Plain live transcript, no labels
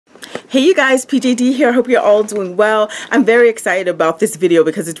Hey you guys, PJD here. Hope you're all doing well. I'm very excited about this video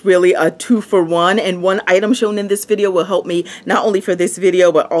because it's really a 2-for-1, and one item shown in this video will help me not only for this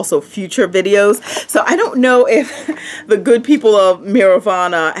video but also future videos. So I don't know if the good people of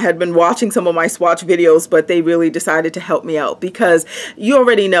Mirrorvana had been watching some of my swatch videos, but they really decided to help me out because you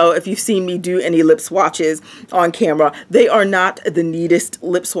already know, if you've seen me do any lip swatches on camera, they are not the neatest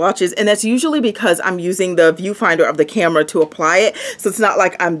lip swatches, and that's usually because I'm using the viewfinder of the camera to apply it. So it's not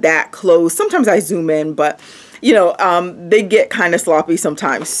like I'm that close. Sometimes I zoom in, but you know, they get kind of sloppy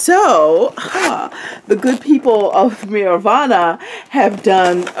sometimes. So the good people of Mirrorvana have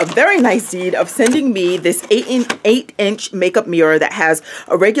done a very nice deed of sending me this 8-inch makeup mirror that has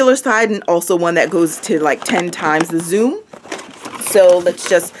a regular side and also one that goes to like 10 times the zoom. So let's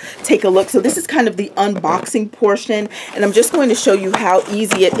just take a look. So this is kind of the unboxing portion, and I'm just going to show you how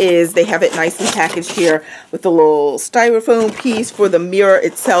easy it is. They have it nicely packaged here with a little styrofoam piece for the mirror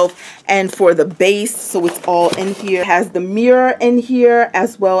itself and for the base. So it's all in here. It has the mirror in here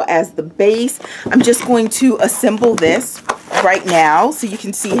as well as the base. I'm just going to assemble this right now so you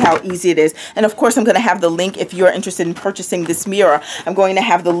can see how easy it is. And of course I'm going to have the link if you're interested in purchasing this mirror. I'm going to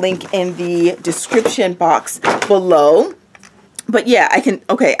have the link in the description box below. But yeah, I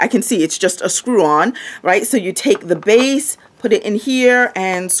can see it's just a screw on, right? So you take the base, put it in here,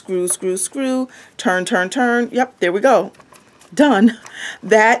 and screw, screw, screw, turn, turn, turn. Yep, there we go. Done.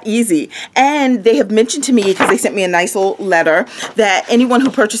 That easy. And they have mentioned to me, because they sent me a nice little letter, that anyone who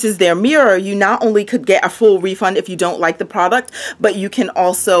purchases their mirror, you not only could get a full refund if you don't like the product, but you can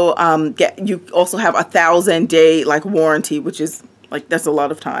also also have a 1,000-day like warranty, which is like, that's a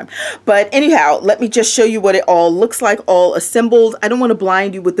lot of time. But anyhow, let me just show you what it all looks like, all assembled. I don't want to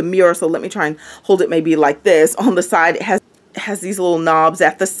blind you with the mirror, so let me try and hold it maybe like this. On the side, it has these little knobs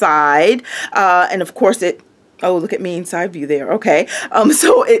at the side. And of course oh, look at me in side view there. Okay.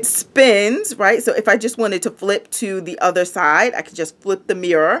 So it spins, right? So if I just wanted to flip to the other side, I could just flip the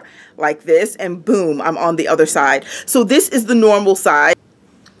mirror like this and boom, I'm on the other side. So this is the normal side.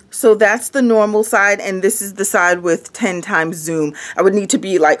 So that's the normal side, and this is the side with 10 times zoom. I would need to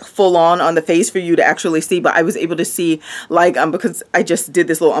be like full on the face for you to actually see, but I was able to see like, because I just did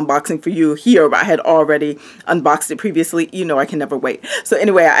this little unboxing for you here, but I had already unboxed it previously. You know, I can never wait. So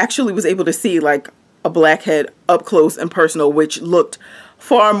anyway, I actually was able to see like a blackhead up close and personal, which looked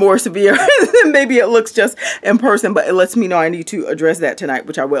far more severe than maybe it looks just in person, but it lets me know I need to address that tonight,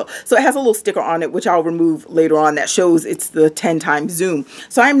 which I will. So it has a little sticker on it, which I'll remove later on, that shows it's the 10 times zoom.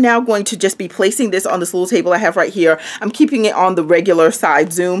 So I'm now going to just be placing this on this little table I have right here. I'm keeping it on the regular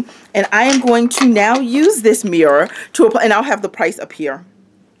side zoom, and I am going to now use this mirror to apply, and I'll have the price up here.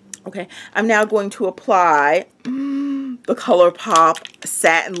 Okay, I'm now going to apply the ColourPop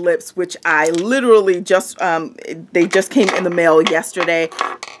satin lips, which I literally just, they just came in the mail yesterday.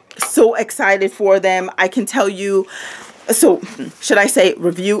 So excited for them. I can tell you, so should I say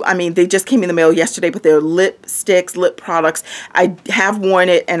review? I mean, they just came in the mail yesterday, but they're lipsticks, lip products. I have worn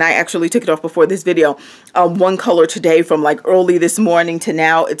it, and I actually took it off before this video. One color today from like early this morning to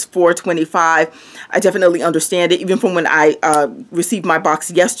now, it's $4.25. I definitely understand it. Even from when I received my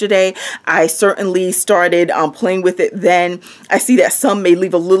box yesterday, I certainly started playing with it then. I see that some may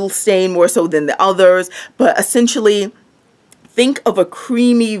leave a little stain more so than the others, but essentially, think of a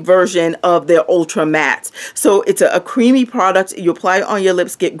creamy version of their ultra mattes. So it's a creamy product. You apply it on your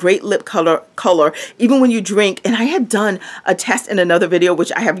lips, get great lip color even when you drink. And I had done a test in another video,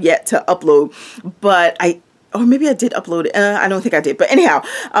 which I have yet to upload, but or maybe I did upload it. I don't think I did. But anyhow,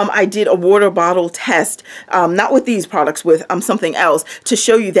 I did a water bottle test, not with these products, with something else, to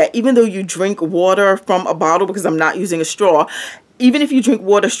show you that even though you drink water from a bottle, because I'm not using a straw, even if you drink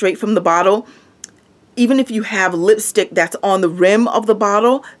water straight from the bottle, even if you have lipstick that's on the rim of the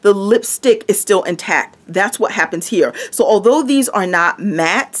bottle, the lipstick is still intact. That's what happens here. So although these are not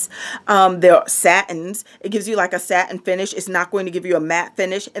mattes, they're satins. It gives you like a satin finish. It's not going to give you a matte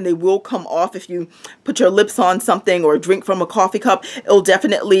finish, and they will come off if you put your lips on something or drink from a coffee cup. It'll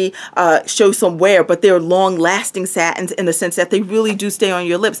definitely show some wear, but they're long-lasting satins in the sense that they really do stay on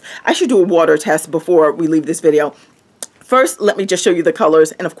your lips. I should do a water test before we leave this video. First, let me just show you the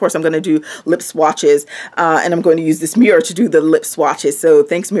colors, and of course I'm going to do lip swatches, and I'm going to use this mirror to do the lip swatches, so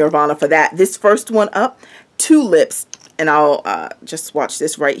thanks Mirrorvana for that. This first one up, 2 lips, and I'll just swatch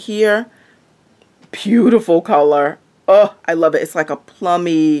this right here. Beautiful color. Oh, I love it. It's like a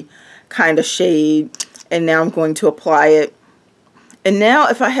plummy kind of shade, and now I'm going to apply it. And now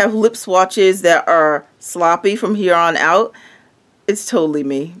if I have lip swatches that are sloppy from here on out, it's totally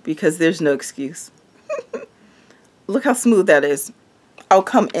me, because there's no excuse. Look how smooth that is.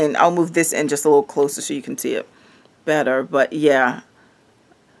 I'll move this in just a little closer so you can see it better. But yeah,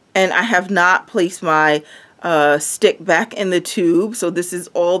 And I have not placed my stick back in the tube. So this is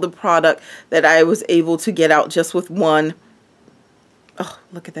all the product that I was able to get out just with one. Oh,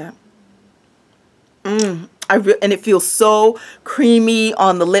 look at that. And it feels so creamy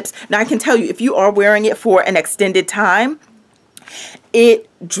on the lips. Now I can tell you, if you are wearing it for an extended time, it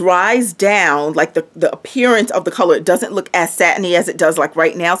dries down, like the appearance of the color. It doesn't look as satiny as it does like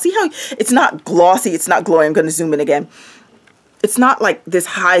right now. See how it's not glossy, it's not glowing. I'm going to zoom in again. It's not like this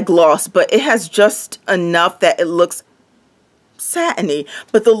high gloss, but it has just enough that it looks satiny.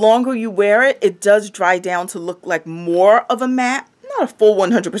 But the longer you wear it, it does dry down to look like more of a matte. Not a full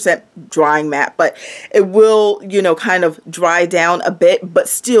 100% drying matte, but it will, you know, kind of dry down a bit, but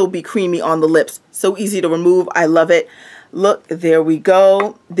still be creamy on the lips. So easy to remove. I love it. Look, there we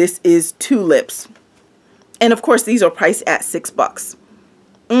go. This is 2 lips. And of course, these are priced at $6.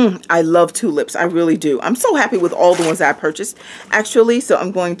 I love 2 lips. I really do. I'm so happy with all the ones that I purchased, actually. So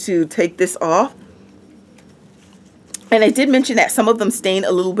I'm going to take this off. And I did mention that some of them stain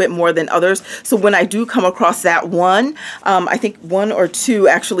a little bit more than others. So when I do come across that one, I think 1 or 2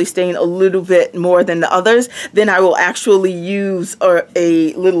 actually stain a little bit more than the others, then I will actually use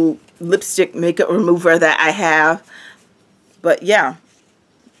a little lipstick makeup remover that I have. But yeah,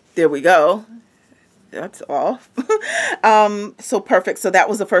 there we go. That's off. So perfect. So that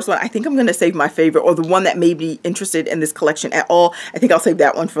was the first one. I think I'm going to save my favorite, or the one that made me interested in this collection at all. I think I'll save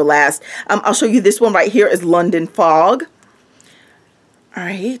that one for last. I'll show you this one right here is London Fog. All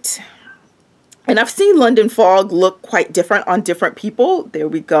right. And I've seen London Fog look quite different on different people. There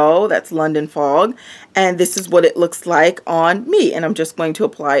we go. That's London Fog. And this is what it looks like on me. And I'm just going to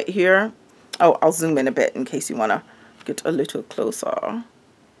apply it here. Oh, I'll zoom in a bit in case you want to get a little closer.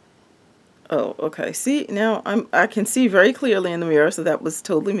 Oh, okay. See, now I can see very clearly in the mirror, so that was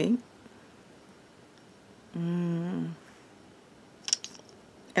totally me. And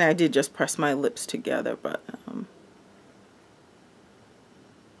I did just press my lips together, but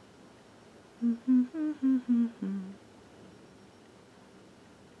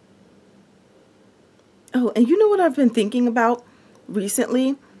oh, and you know what I've been thinking about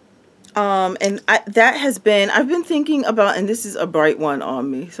recently? I've been thinking about, and this is a bright one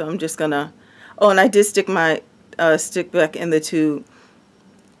on me, so I'm just gonna, oh, and I did stick my stick back in the tube,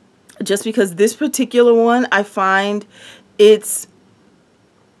 just because this particular one, I find it's,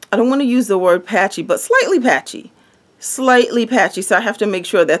 I don't want to use the word patchy, but slightly patchy, so I have to make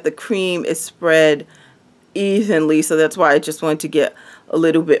sure that the cream is spread evenly, so that's why I just wanted to get a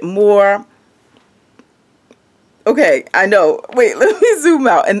little bit more. Okay, I know. Wait, let me zoom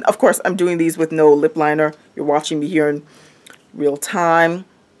out. And of course, I'm doing these with no lip liner. You're watching me here in real time.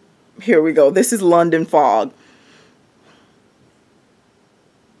 Here we go. This is London Fog.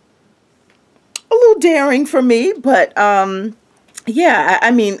 A little daring for me, but yeah,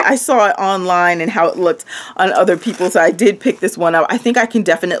 I mean, I saw it online and how it looked on other people, so I did pick this one up. I think I can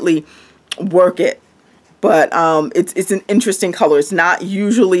definitely work it. But it's an interesting color. It's not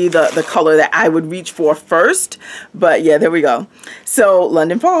usually the color that I would reach for first. But yeah, there we go. So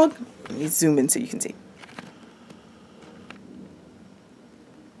London Fog. Let me zoom in so you can see.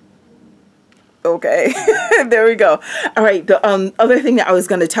 Okay, there we go. All right, the other thing that I was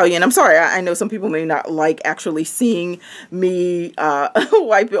going to tell you, and I'm sorry, I know some people may not like actually seeing me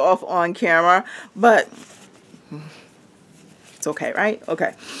wipe it off on camera, but it's okay, right?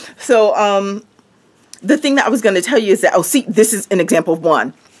 Okay. So the thing that I was going to tell you is that, oh, see, this is an example of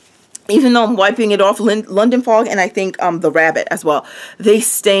one. Even though I'm wiping it off, London Fog and I think the Rabbit as well, they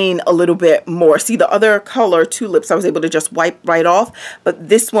stain a little bit more. See, the other color, Tulips, I was able to just wipe right off. But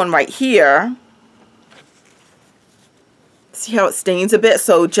this one right here, see how it stains a bit?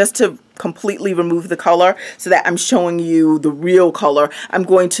 So just to completely remove the color so that I'm showing you the real color, I'm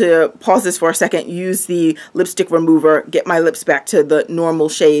going to pause this for a second, use the lipstick remover, get my lips back to the normal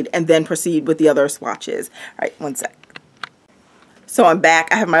shade, and then proceed with the other swatches. All right, one sec. So I'm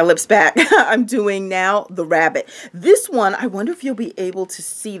back. I have my lips back. I'm doing now the Rabbit. This one, I wonder if you'll be able to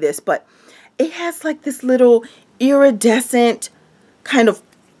see this, but it has like this little iridescent kind of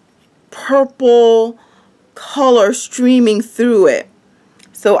purple color streaming through it.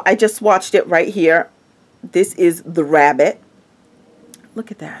 So I just swatched it right here. This is the Rabbit.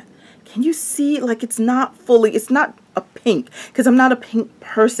 Look at that. Can you see, like, it's not fully, it's not a pink, because I'm not a pink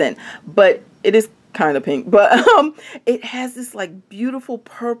person, but it is kind of pink. But it has this like beautiful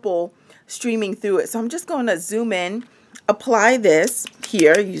purple streaming through it. So I'm just going to zoom in, apply this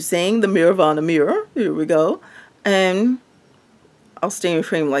here using the Mirrorvana mirror. Here we go. And I'll stay in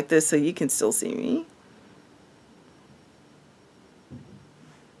frame like this so you can still see me.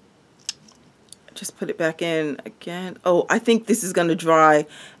 just put it back in again. Oh, I think this is going to dry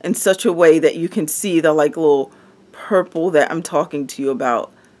in such a way that you can see the like little purple that I'm talking to you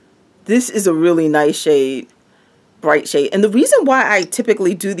about. This is a really nice shade, bright shade. And the reason why I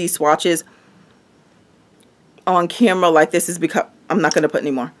typically do these swatches on camera like this is because I'm not going to put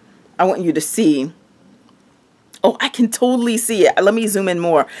any more. I want you to see. Oh, I can totally see it. Let me zoom in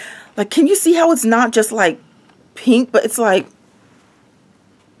more. Like, can you see how it's not just like pink, but it's like,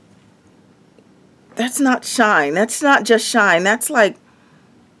 that's not shine. That's not just shine. That's like,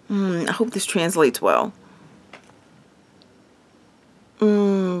 I hope this translates well.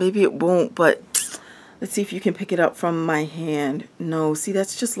 Maybe it won't, but let's see if you can pick it up from my hand. No, see,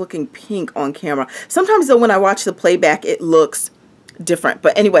 that's just looking pink on camera. Sometimes though, when I watch the playback, it looks different.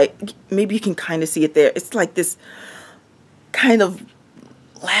 But anyway, maybe you can kind of see it there. It's like this kind of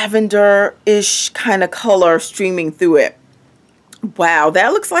lavender-ish kind of color streaming through it. Wow,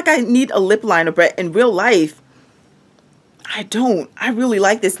 that looks like I need a lip liner, but in real life, I don't. I really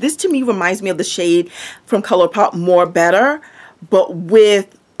like this. This to me reminds me of the shade from ColourPop More Better, but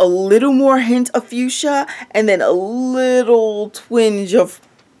with a little more hint of fuchsia and then a little twinge of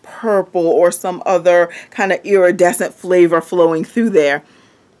purple or some other kind of iridescent flavor flowing through there.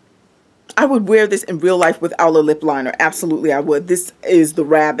 I would wear this in real life without a lip liner. Absolutely, I would. This is the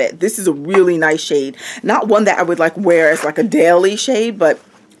Rabbit. This is a really nice shade. Not one that I would like wear as like a daily shade, but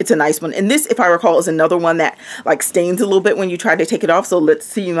it's a nice one. And this, if I recall, is another one that like stains a little bit when you try to take it off. So let's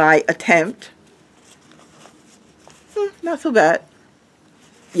see my attempt. Not so bad.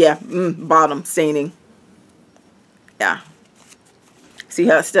 Yeah, bottom staining. Yeah. See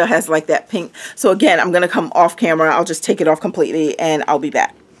how it still has like that pink. So again, I'm going to come off camera. I'll just take it off completely and I'll be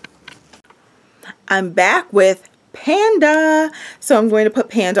back. I'm back with Panda. So I'm going to put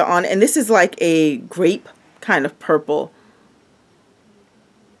Panda on, and this is like a grape kind of purple.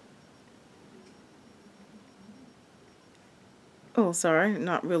 Oh, sorry,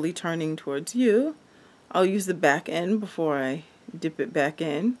 not really turning towards you. I'll use the back end before I dip it back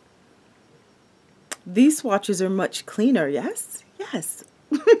in. These swatches are much cleaner, yes? Yes.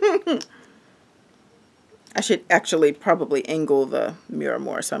 I should actually probably angle the mirror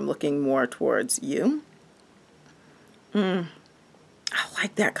more so I'm looking more towards you. I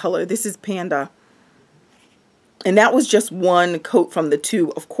like that color. This is Panda. And that was just one coat from the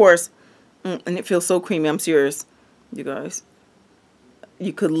two, of course. And it feels so creamy. I'm serious, you guys.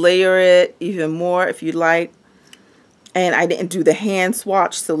 You could layer it even more if you'd like. And I didn't do the hand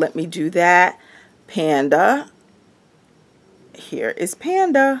swatch, so let me do that. Panda. Here is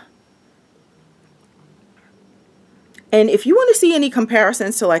Panda. And if you want to see any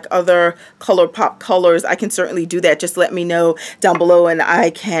comparisons to like other ColourPop colors, I can certainly do that. Just let me know down below and I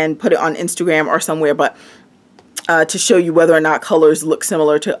can put it on Instagram or somewhere. But to show you whether or not colors look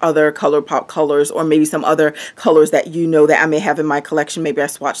similar to other ColourPop colors, or maybe some other colors that you know that I may have in my collection. Maybe I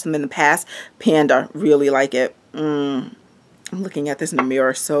swatched them in the past. Panda, really like it. I'm looking at this in the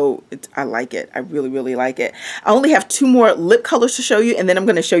mirror, so I like it. I really, really like it. I only have 2 more lip colors to show you, and then I'm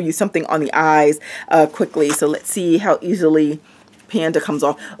going to show you something on the eyes quickly. So let's see how easily Panda comes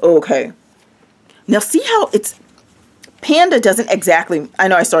off. Okay. Now see how it's... Panda doesn't exactly... I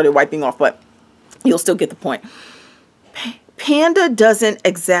know I started wiping off, but you'll still get the point. Panda doesn't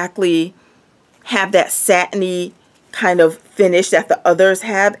exactly have that satiny kind of finish that the others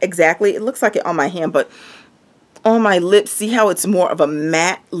have exactly. It looks like it on my hand, but on my lips, see how it's more of a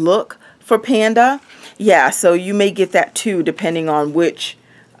matte look for Panda? Yeah, so you may get that too depending on which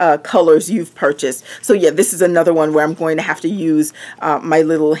colors you've purchased. So yeah, this is another one where I'm going to have to use my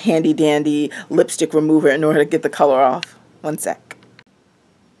little handy dandy lipstick remover in order to get the color off. One sec.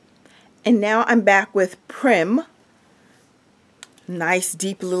 And now I'm back with Prim. Nice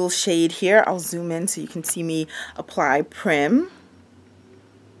deep little shade here. I'll zoom in so you can see me apply Prim.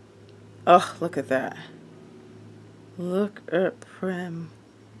 Oh, look at that. Look at Prim.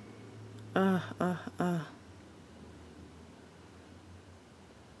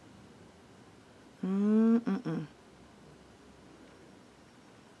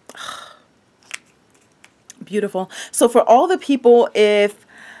 Beautiful. So for all the people, if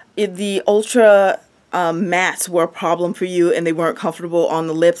the ultra mattes were a problem for you and they weren't comfortable on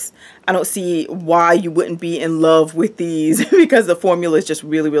the lips, I don't see why you wouldn't be in love with these because the formula is just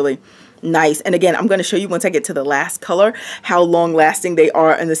really, really nice. And again, I'm going to show you once I get to the last color how long lasting they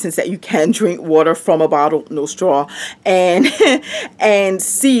are, in the sense that you can drink water from a bottle, no straw, and and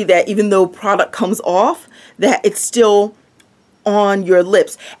see that even though product comes off, that it's still on your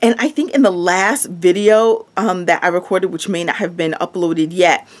lips. And I think in the last video that I recorded, which may not have been uploaded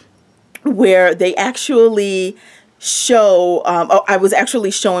yet, where they actually show, oh, I was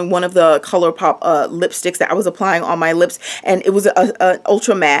actually showing one of the ColourPop lipsticks that I was applying on my lips, and it was an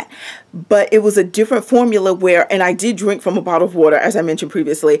ultra matte, but it was a different formula where, and I did drink from a bottle of water, as I mentioned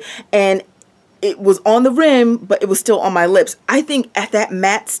previously, and it was on the rim, but it was still on my lips. I think at that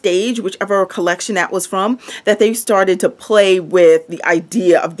matte stage, whichever collection that was from, that they started to play with the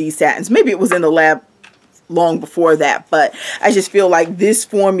idea of these satins. Maybe it was in the lab long before that, but I just feel like this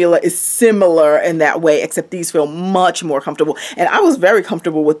formula is similar in that way, except these feel much more comfortable. And I was very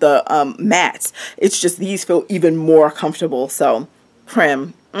comfortable with the mattes. It's just these feel even more comfortable. So,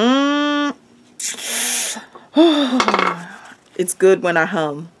 Prim. It's good when I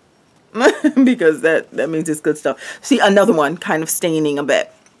hum. Because that means it's good stuff. See, another one kind of staining a bit.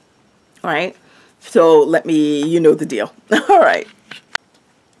 All right. So let me, you know the deal. All right.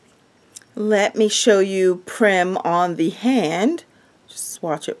 Let me show you Prim on the hand. Just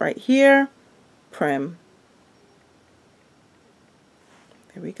swatch it right here. Prim.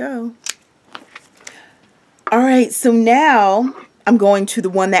 There we go. All right. So now I'm going to the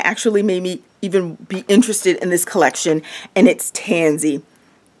one that actually made me even be interested in this collection, and it's Tansy.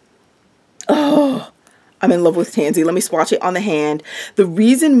 Oh, I'm in love with Tansy. Let me swatch it on the hand. The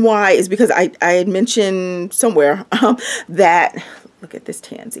reason why is because I had mentioned somewhere that, look at this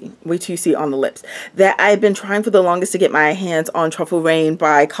Tansy. Wait till you see it on the lips. That I've been trying for the longest to get my hands on Truffle Rain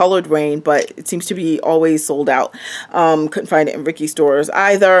by Colored Rain, but it seems to be always sold out. Couldn't find it in Ricky stores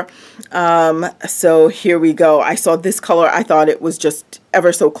either. So here we go. I saw this color. I thought it was just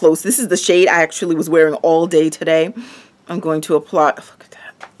ever so close. This is the shade I actually was wearing all day today. I'm going to apply. Look at that.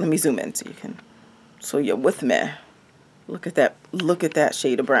 Let me zoom in so you can, so you're with me. Look at that. Look at that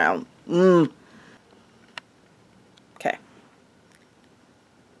shade of brown. Okay.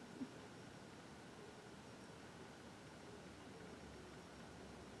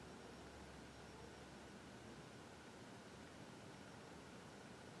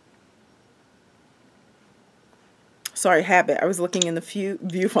 Sorry, habit. I was looking in the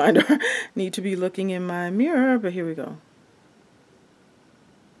viewfinder. Need to be looking in my mirror, but here we go.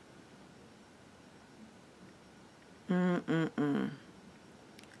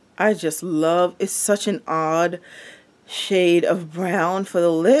 I just love, it's such an odd shade of brown for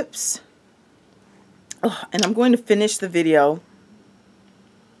the lips. Oh, and I'm going to finish the video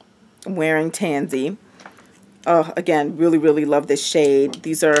wearing Tansy. Oh, again, really, really love this shade.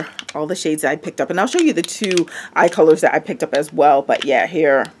 These are all the shades that I picked up. And I'll show you the two eye colors that I picked up as well. But yeah,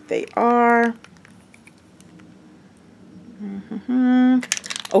 here they are.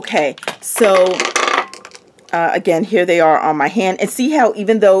 Okay, so again, here they are on my hand. And see how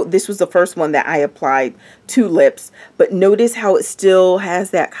even though this was the first one that I applied to lips, but notice how it still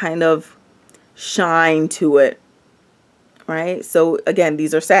has that kind of shine to it, right? So again,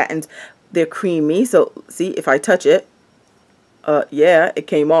 these are satins. They're creamy. So see, if I touch it, yeah, it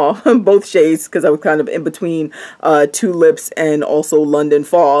came off. Both shades, because I was kind of in between Tulips and also London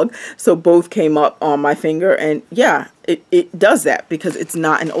Fog. So both came up on my finger. And yeah, it does that because it's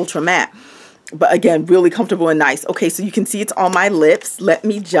not an ultra matte. But again, really comfortable and nice. Okay, so you can see it's on my lips. Let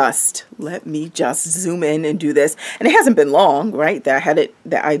me just zoom in and do this. And it hasn't been long, right, that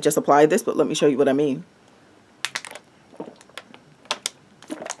I just applied this, but let me show you what I mean.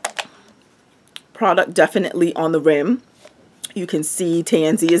 Product definitely on the rim. You can see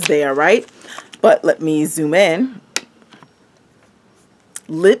Tansy is there, right? But let me zoom in.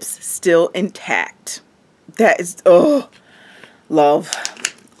 Lips still intact. That is, oh, love,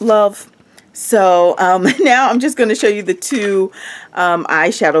 love. So now I'm just going to show you the two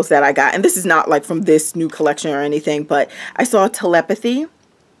eyeshadows that I got. And this is not like from this new collection or anything, but I saw Telepathy.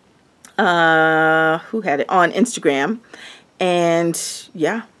 Who had it? On Instagram. And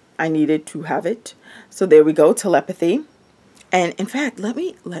yeah, I needed to have it. So there we go, Telepathy. And in fact, let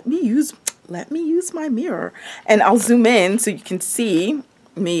me use my mirror. And I'll zoom in so you can see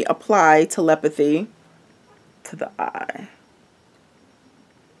me apply Telepathy to the eye.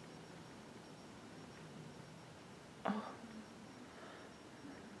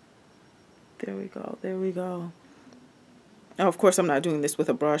 There we go. There we go. Now, of course, I'm not doing this with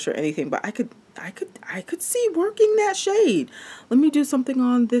a brush or anything, but I could see working that shade. Let me do something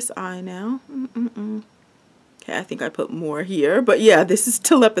on this eye now. Okay, I think I put more here, but yeah, this is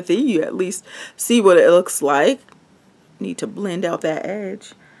Telepathy. You at least see what it looks like. Need to blend out that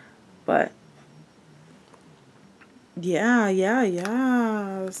edge, but yeah,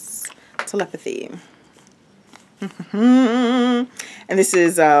 yes, Telepathy. And this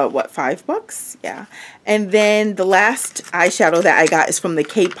is what, $5? Yeah. And then the last eyeshadow that I got is from the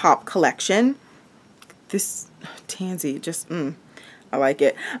K-pop collection. This Tansy, just I like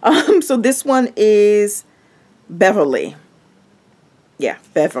it. So this one is Beverly. Yeah,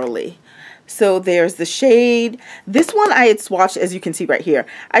 Beverly. So there's the shade. This one I had swatched, as you can see right here.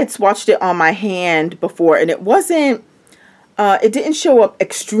 I had swatched it on my hand before, and it wasn't, it didn't show up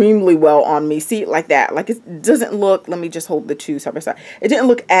extremely well on me. See, like that. Like, it doesn't look, let me just hold the two side by side. It didn't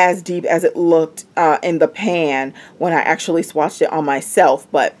look as deep as it looked in the pan when I actually swatched it on myself.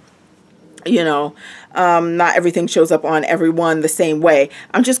 But, you know, not everything shows up on everyone the same way.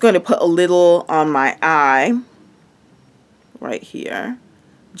 I'm just going to put a little on my eye right here.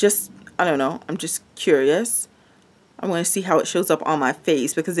 Just, I don't know, I'm just curious. I want to see how it shows up on my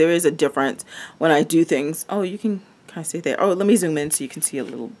face, because there is a difference when I do things. Oh, you can kind of see there. Oh, let me zoom in so you can see a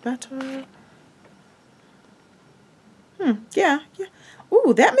little better. Yeah.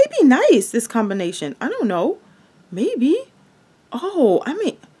 Ooh, that may be nice, this combination. I don't know. Maybe. Oh, I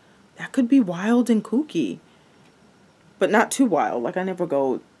mean, that could be wild and kooky. But not too wild. Like, I never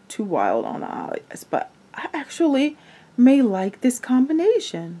go too wild on the eyes. But I actually may like this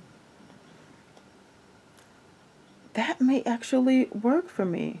combination. That may actually work for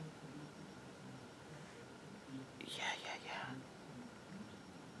me. Yeah.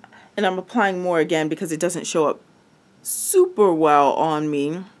 And I'm applying more again because it doesn't show up super well on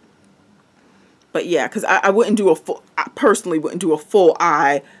me. But yeah, because I wouldn't do a full, I personally wouldn't do a full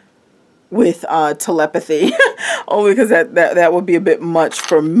eye with telepathy. Only because that would be a bit much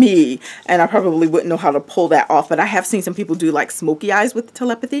for me, and I probably wouldn't know how to pull that off. But I have seen some people do like smoky eyes with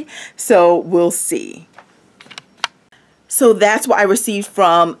telepathy, so we'll see. So that's what I received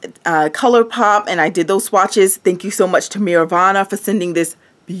from ColourPop, and I did those swatches. Thank you so much to Mirrorvana for sending this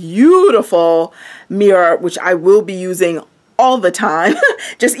beautiful mirror, which I will be using all the time,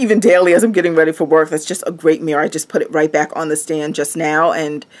 just even daily as I'm getting ready for work. That's just a great mirror. I just put it right back on the stand just now,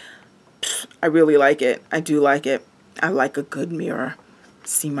 and I really like it. I do like it. I like a good mirror.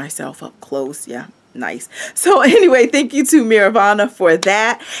 See myself up close. Yeah. Nice. So anyway, thank you to Mirrorvana for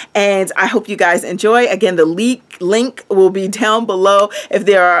that, and I hope you guys enjoy. Again, the link will be down below if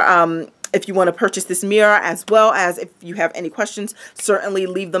there are if you want to purchase this mirror, as well as if you have any questions, certainly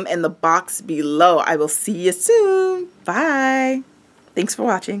leave them in the box below. I will see you soon. Bye. Thanks for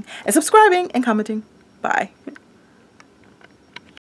watching and subscribing and commenting. Bye.